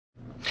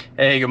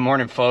Hey, good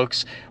morning,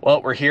 folks.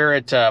 Well, we're here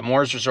at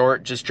Moore's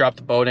Resort. Just dropped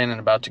the boat in and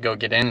about to go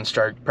get in and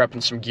start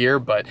prepping some gear,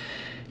 but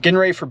getting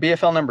ready for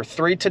BFL number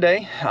 3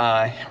 today.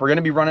 We're going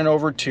to be running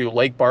over to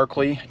Lake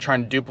Barkley,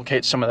 trying to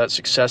duplicate some of that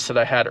success that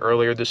I had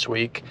earlier this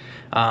week.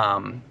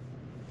 We're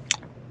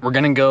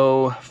going to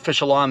go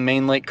fish along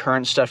main lake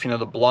current stuff, you know,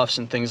 the bluffs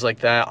and things like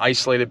that,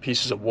 isolated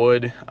pieces of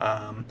wood.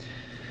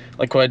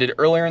 Like what I did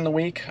earlier in the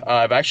week.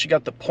 I've actually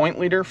got the point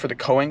leader for the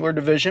co-angler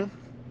division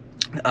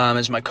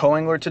as my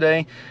co-angler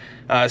today.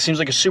 Seems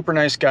like a super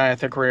nice guy. I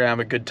think we're gonna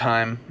have a good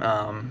time.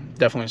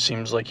 Definitely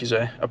seems like he's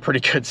a pretty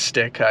good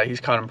stick.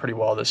 He's caught him pretty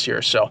well this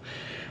year. So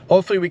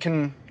hopefully we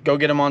can go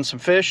get him on some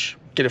fish,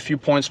 get a few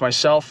points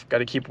myself. Got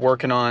to keep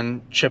working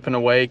on chipping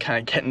away, kind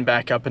of getting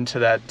back up into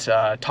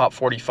that top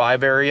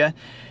 45 area.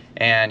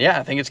 And yeah,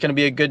 I think it's going to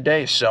be a good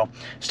day. So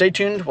stay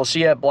tuned. We'll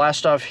see you at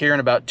Blast Off here in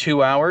about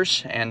 2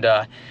 hours. And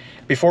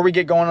before we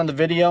get going on the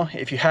video,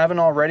 if you haven't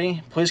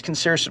already, please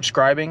consider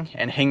subscribing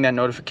and hitting that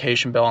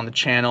notification bell on the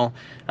channel.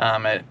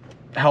 It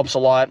helps a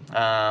lot.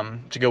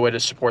 It's a good way to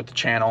support the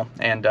channel,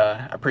 and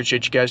I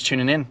appreciate you guys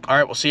tuning in. All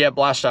right, we'll see you at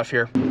Blast Off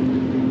here.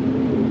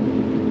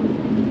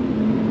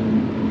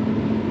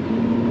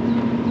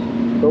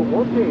 So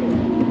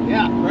 14.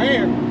 Yeah, right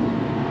here.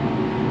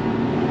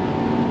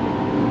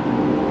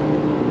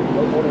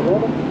 So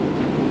 21.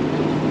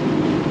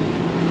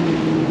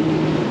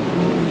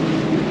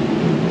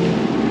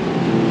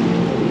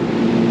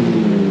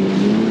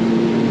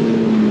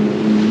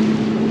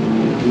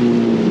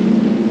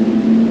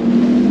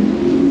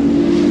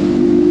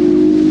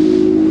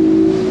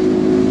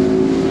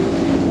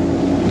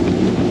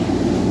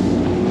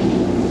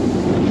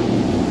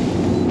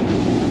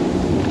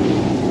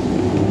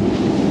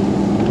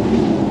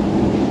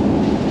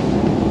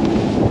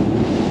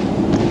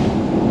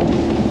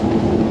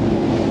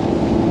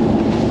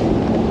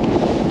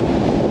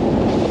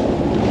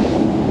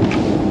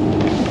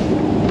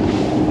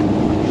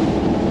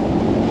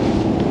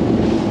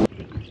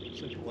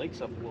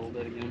 Up a little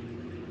bit again.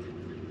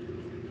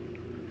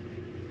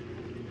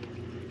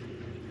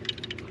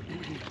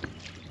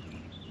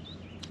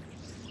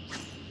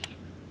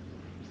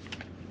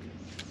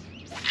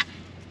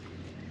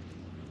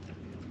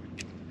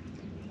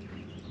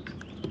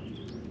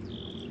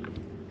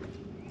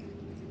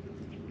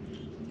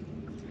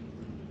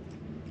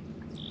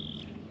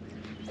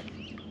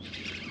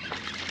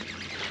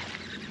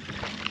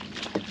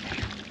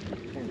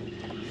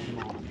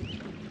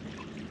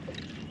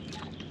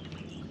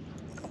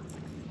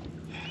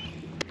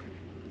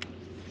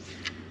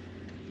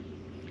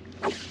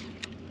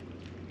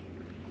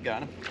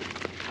 Got him.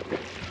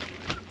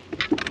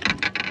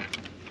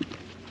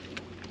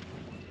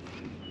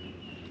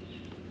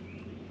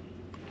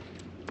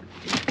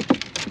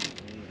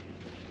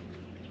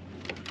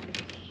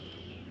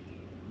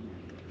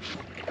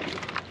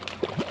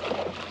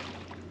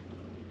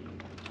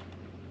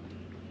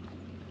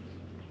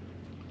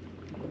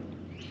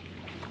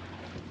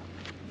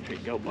 There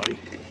you go, buddy.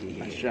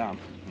 Nice job.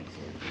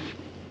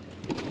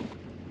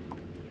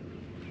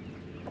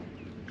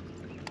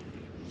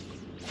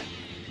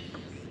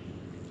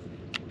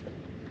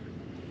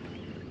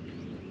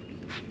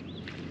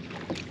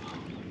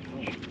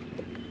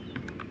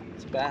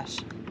 Bass.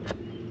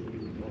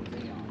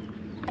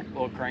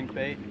 Little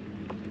crankbait.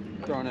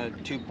 Throwing a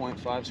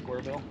 2.5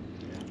 square bill.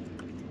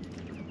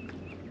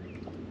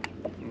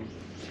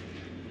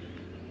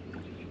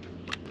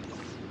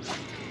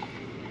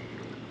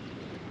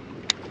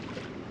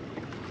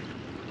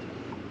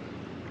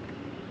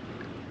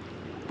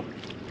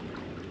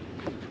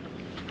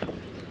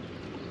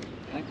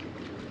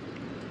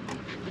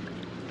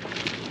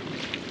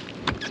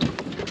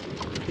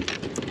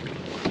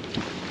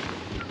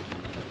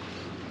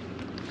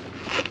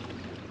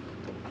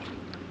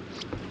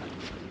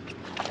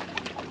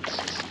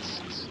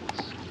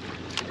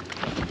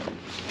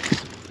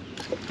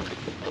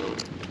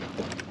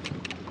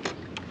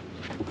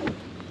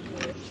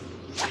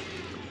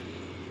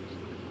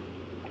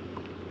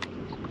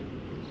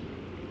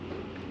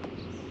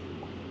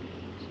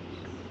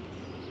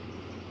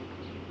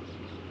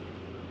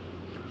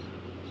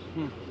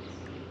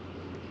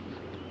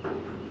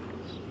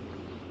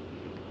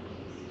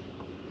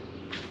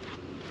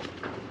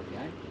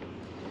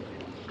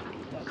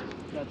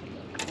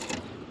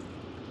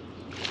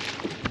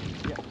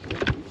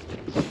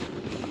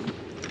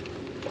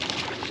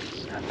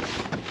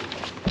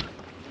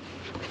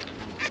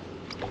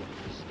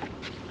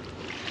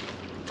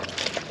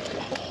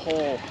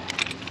 Oh,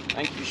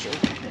 thank you, sir.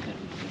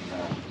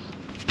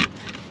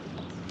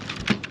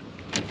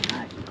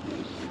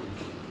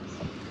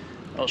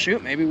 Well,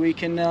 shoot, maybe we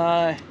can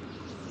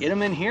get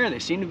them in here. They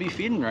seem to be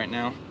feeding right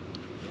now.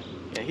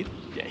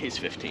 Yeah, he's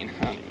 15.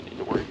 I don't even need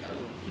to worry about it.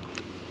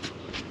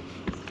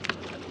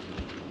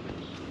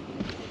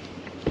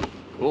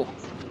 Cool.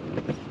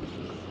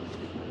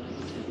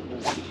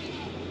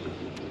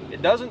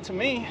 It doesn't to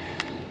me.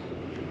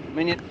 I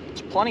mean,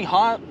 it's plenty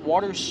hot.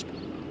 Water's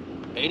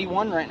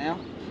 81 right now.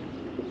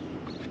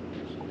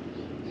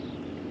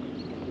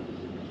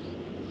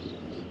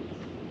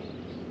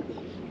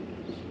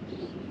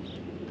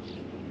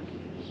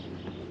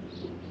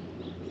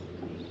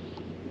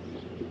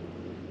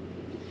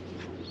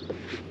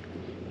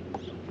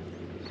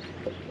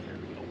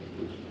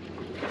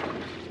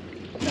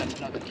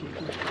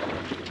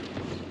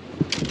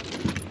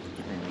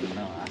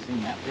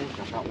 seen that fish.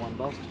 I got one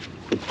busted.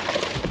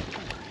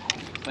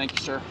 Thank you,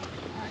 sir.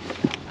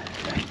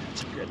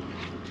 That's good.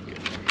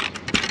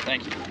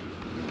 Thank you.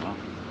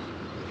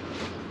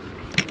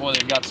 Boy,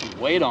 they've got some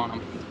weight on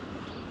them.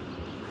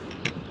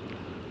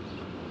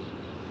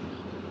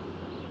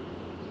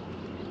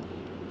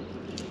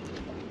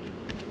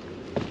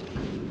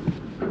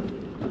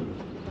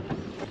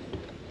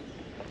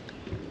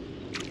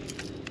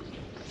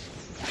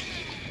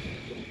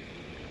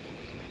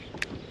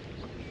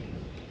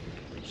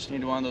 Just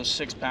need one of those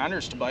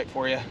 6-pounders to bite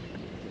for you.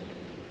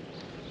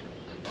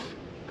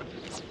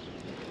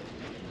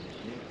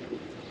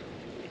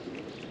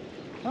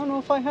 I don't know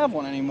if I have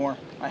one anymore.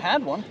 I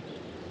had one.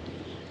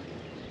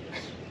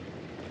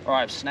 Or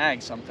I've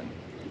snagged something.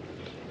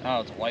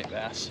 Oh, it's a white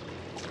bass.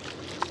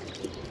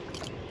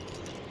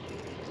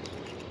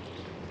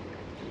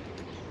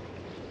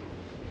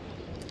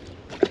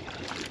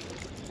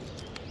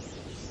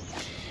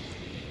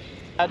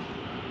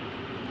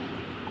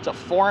 It's a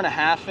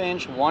 4.5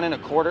 inch, 1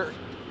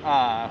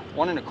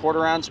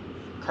 1/4 ounce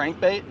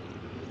crankbait.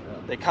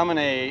 They come in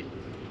a,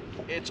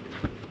 it's,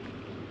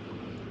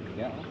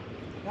 Yeah.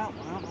 I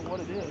don't know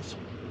what it is.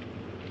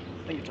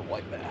 I think it's a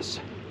white bass.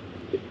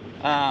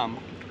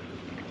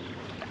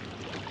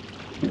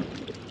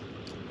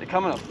 They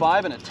come in a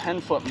 5 and a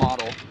 10-foot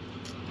model,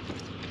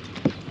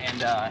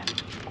 and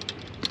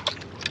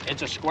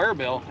it's a square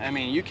bill. I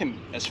mean, you can,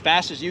 as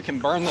fast as you can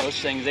burn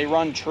those things, they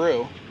run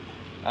true.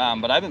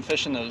 But I've been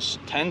fishing those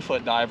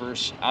 10-foot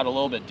divers out a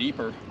little bit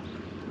deeper.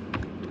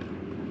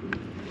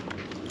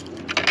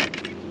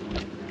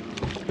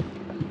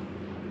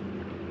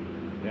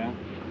 Yeah.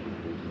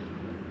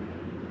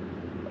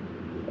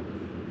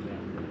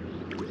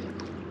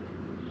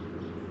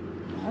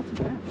 That's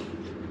bad.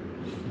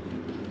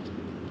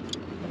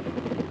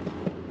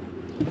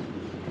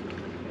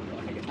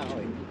 Like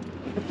Allie.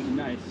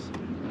 Nice.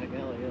 Like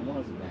Allie, it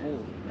was bad.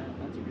 Oh,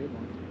 that's a good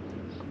one.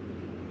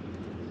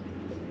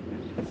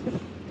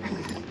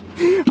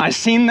 I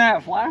seen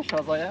that flash. I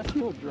was like, that's a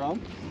little drum.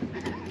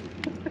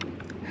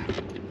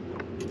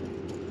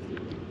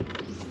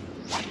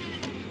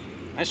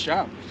 Nice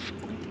job.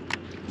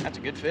 That's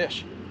a good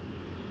fish.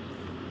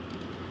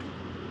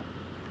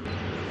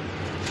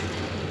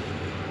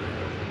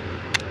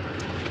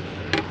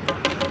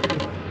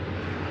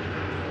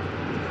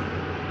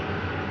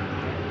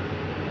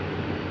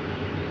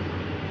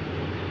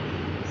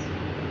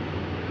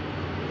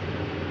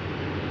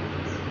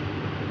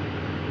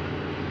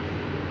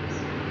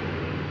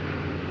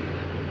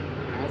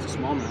 That's a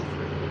smallmouth.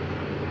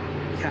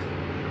 Yeah,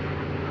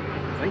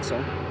 I think so.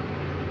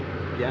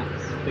 Yeah,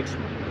 big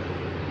smallmouth.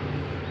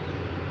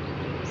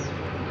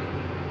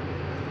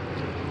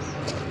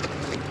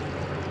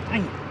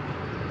 Dang.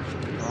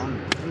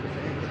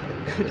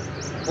 Good.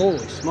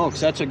 Holy smokes,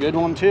 that's a good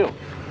one too.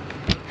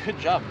 Good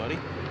job, buddy.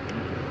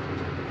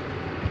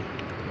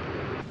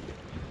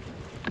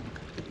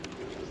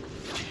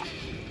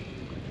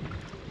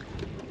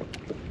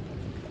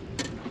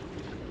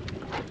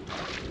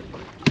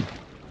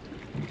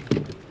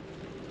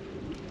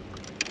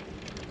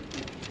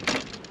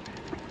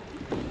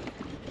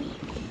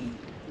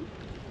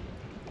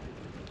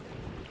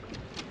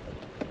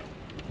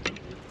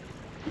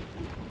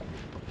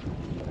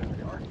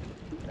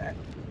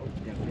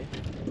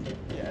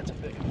 Yeah, it's a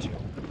big one too.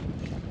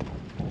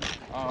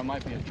 Oh, it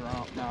might be a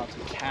drum. No, it's a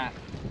cat.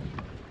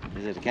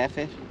 Is it a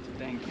catfish? It's a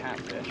dang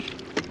catfish.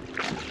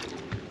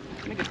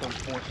 Let me get those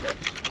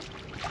forceps.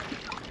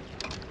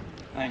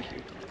 Thank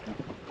you.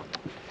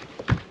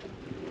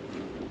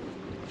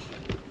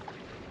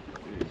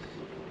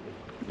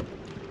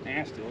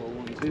 Nasty little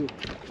one too.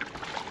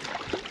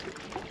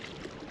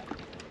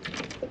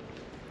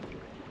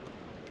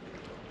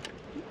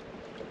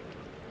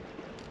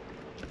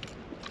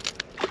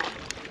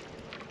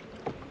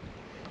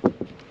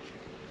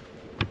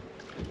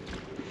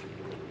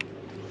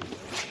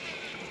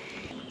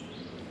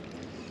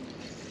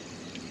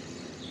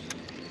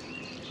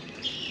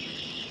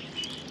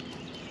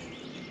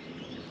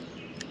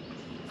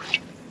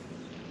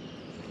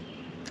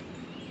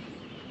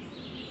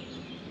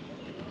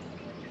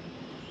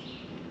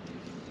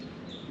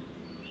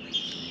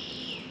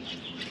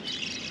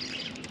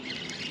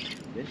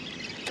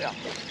 Yeah.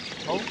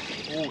 Oh,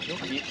 he'll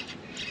keep.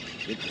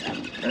 Good job.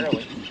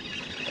 Barely.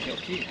 He'll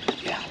keep.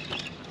 Yeah.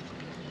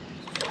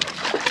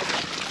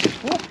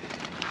 Woo.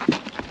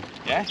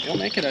 Yeah, he'll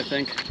make it, I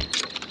think.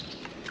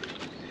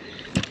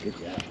 Good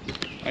job.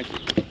 Thank you.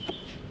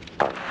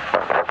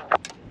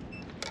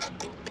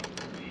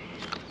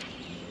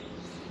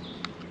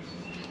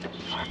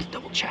 I have to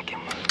double check him.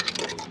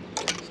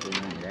 Still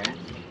in the grass?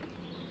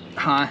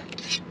 Huh?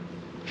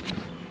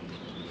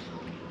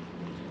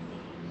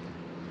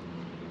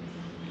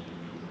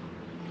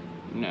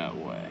 No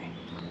way.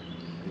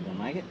 You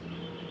gonna make it?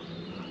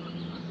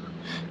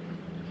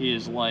 He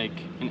is like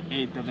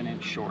 1/8 of an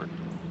inch short.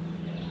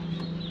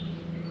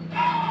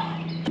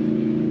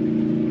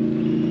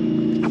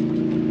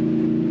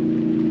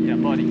 Yeah,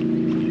 buddy.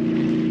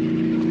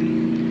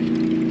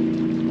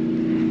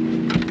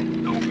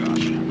 Oh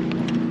gosh.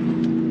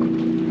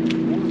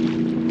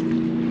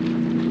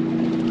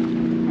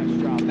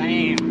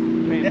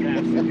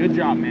 Good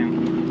job,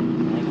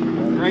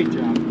 man. Great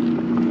job.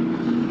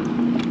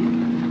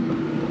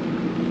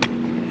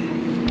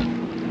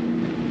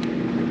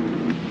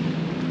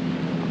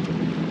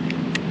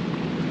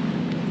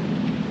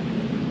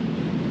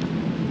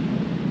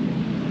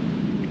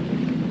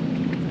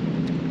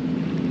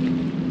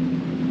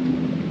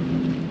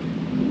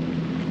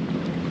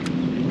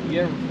 You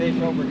ever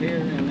fish over here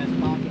in this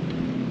pocket?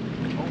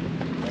 Oh,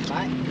 that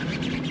bite? I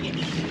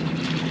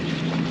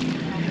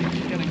don't think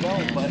he's gonna go,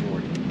 but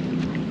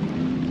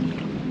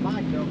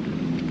might go.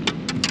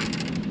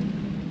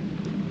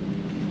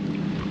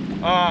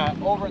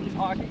 Over in the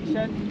pocket, you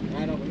said?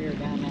 Right over here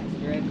down that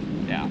stretch.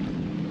 Yeah.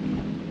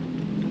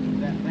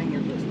 That finger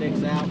that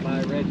sticks out by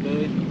a red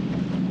buoy.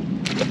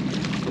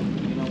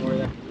 You know where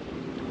that?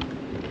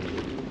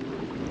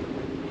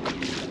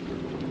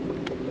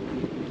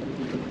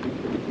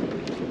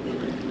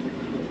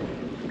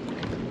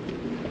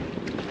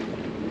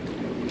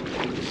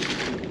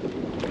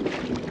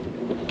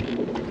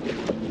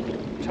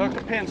 Took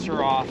the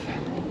pincer off.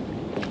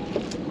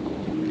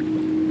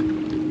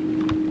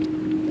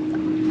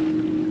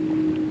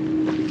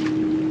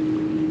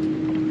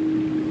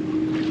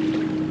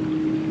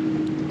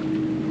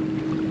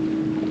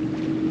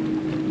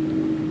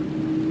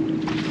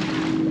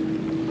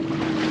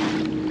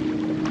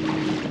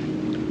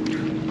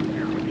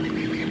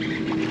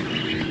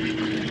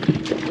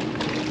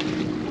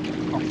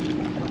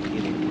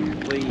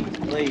 Please,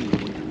 please.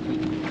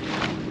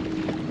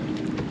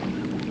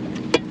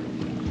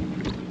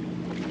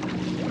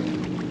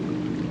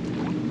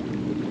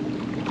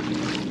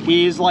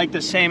 He's like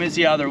the same as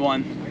the other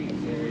one. Are you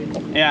serious?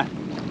 Yeah.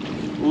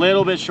 A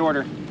little bit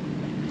shorter.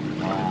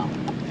 Wow.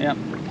 Yep.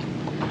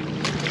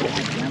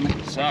 Damn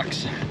it.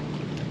 Sucks.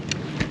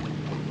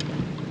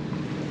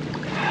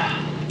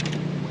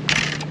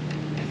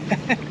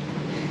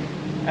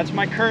 That's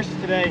my curse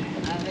today.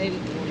 I hate it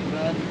for you,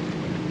 bud.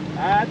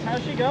 That's how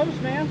she goes,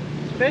 man.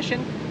 It's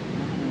fishing.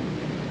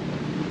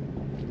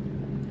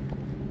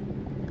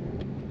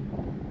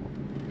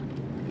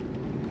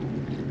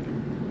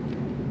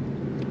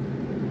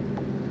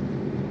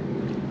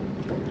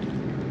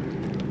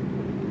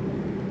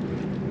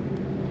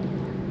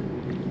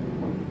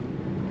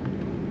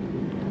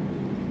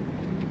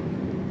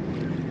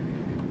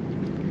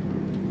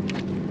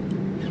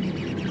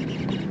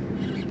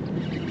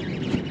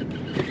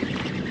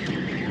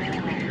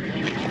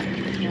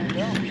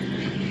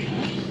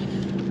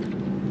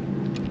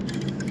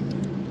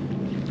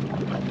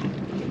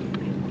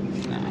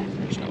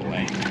 There's no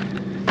way.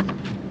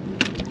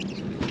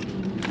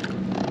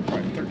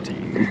 Right,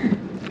 13.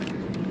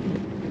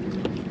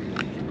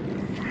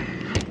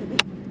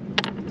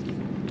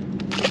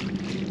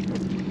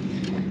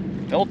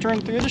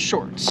 Filtering through the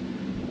shorts.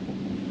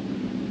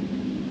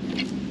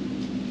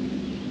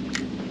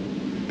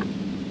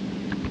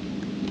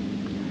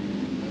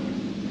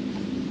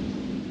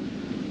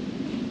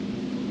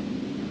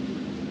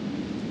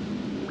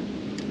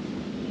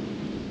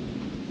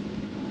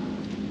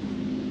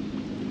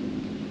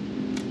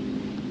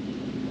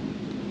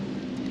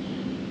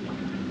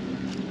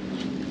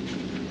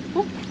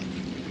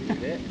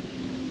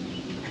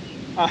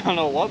 I don't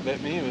know what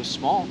bit me, it was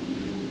small.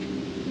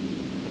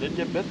 I did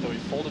get bit though, he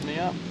folded me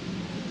up.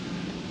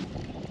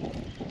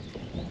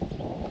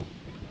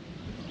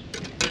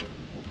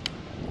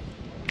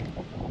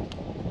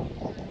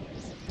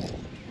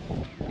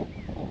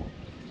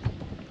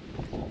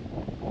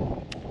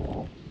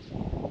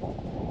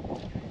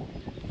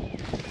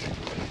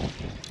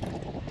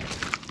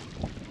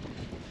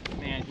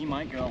 Man, he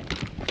might go.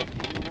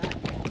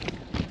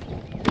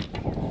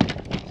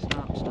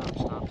 Stop, stop,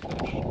 stop,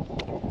 fish.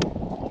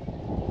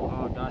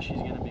 Oh gosh, he's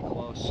gonna be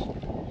close.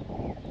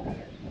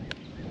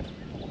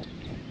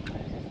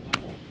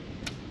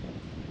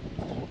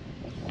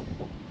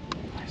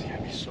 He's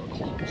gonna be so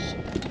close.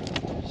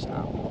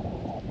 Stop.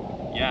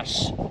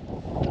 Yes.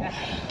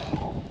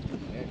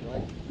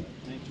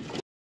 Thank you.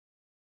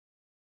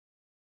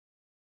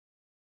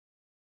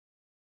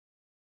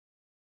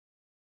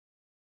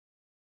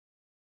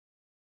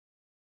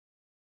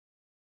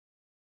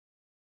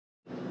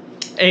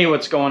 Hey,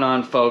 what's going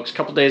on, folks? A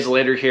couple days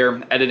later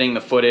here, editing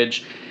the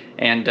footage,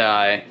 and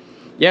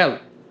yeah,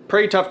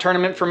 pretty tough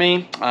tournament for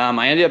me.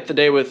 I ended up the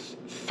day with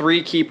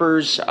 3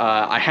 keepers.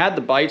 I had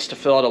the bites to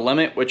fill out a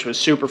limit, which was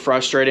super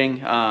frustrating.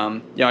 You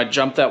know, I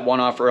jumped that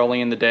one off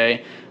early in the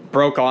day,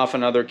 broke off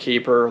another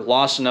keeper,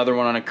 lost another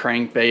one on a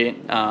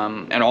crankbait,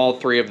 and all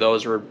 3 of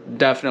those were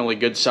definitely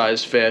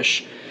good-sized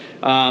fish.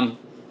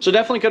 So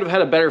definitely could have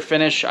had a better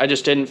finish. I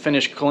just didn't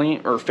finish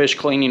clean or fish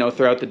clean, you know,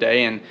 throughout the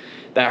day, and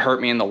that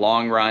hurt me in the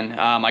long run.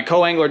 My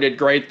co-angler did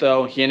great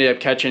though. He ended up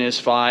catching his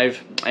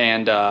 5,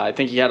 and I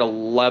think he had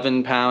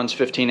 11 pounds,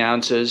 15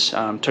 ounces,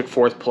 took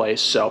 4th place.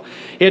 So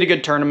he had a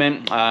good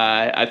tournament.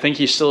 I think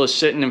he still is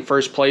sitting in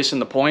 1st place in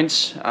the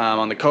points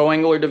on the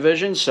co-angler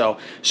division. So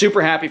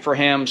super happy for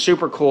him,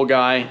 super cool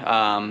guy.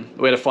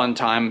 We had a fun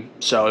time.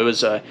 So it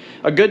was a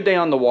good day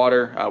on the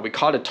water. We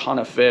caught a ton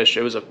of fish.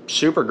 It was a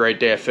super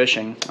great day of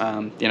fishing.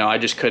 You know, I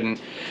just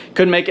couldn't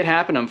make it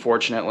happen,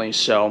 unfortunately.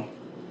 So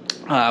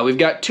We've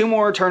got 2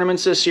 more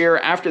tournaments this year.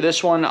 After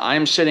this one,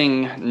 I'm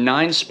sitting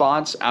 9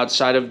 spots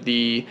outside of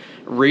the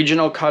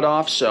regional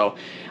cutoff. So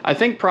I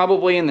think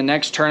probably in the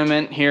next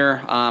tournament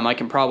here, I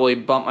can probably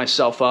bump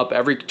myself up.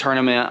 Every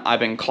tournament I've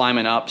been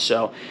climbing up.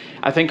 So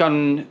I think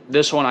on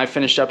this one I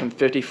finished up in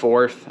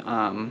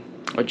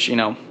 54th, which, you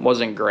know,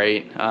 wasn't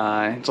great.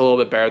 It's a little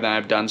bit better than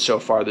I've done so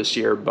far this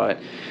year, but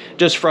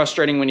just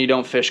frustrating when you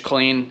don't fish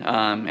clean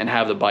and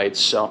have the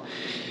bites. So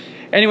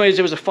anyways,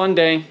 it was a fun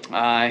day.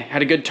 I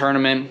had a good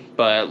tournament,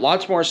 but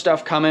lots more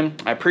stuff coming.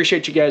 I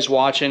appreciate you guys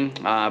watching.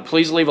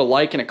 Please leave a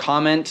like and a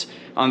comment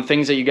on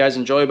things that you guys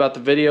enjoy about the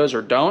videos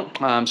or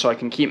don't, so I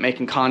can keep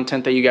making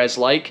content that you guys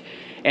like.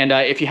 And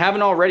if you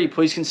haven't already,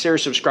 please consider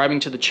subscribing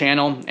to the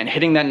channel and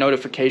hitting that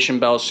notification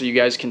bell so you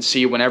guys can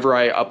see whenever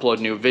I upload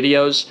new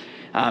videos.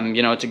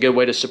 You know, it's a good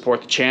way to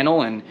support the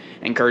channel and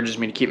encourages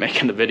me to keep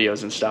making the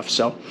videos and stuff.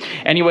 So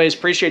anyways,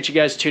 appreciate you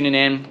guys tuning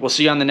in. We'll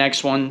see you on the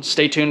next one.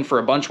 Stay tuned for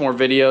a bunch more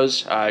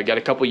videos. I got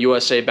a couple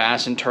USA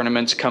Bass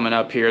tournaments coming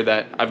up here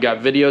that I've got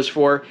videos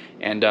for,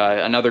 and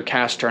another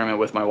cast tournament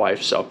with my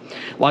wife. So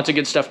lots of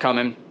good stuff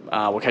coming.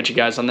 We'll catch you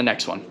guys on the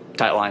next one.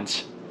 Tight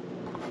lines.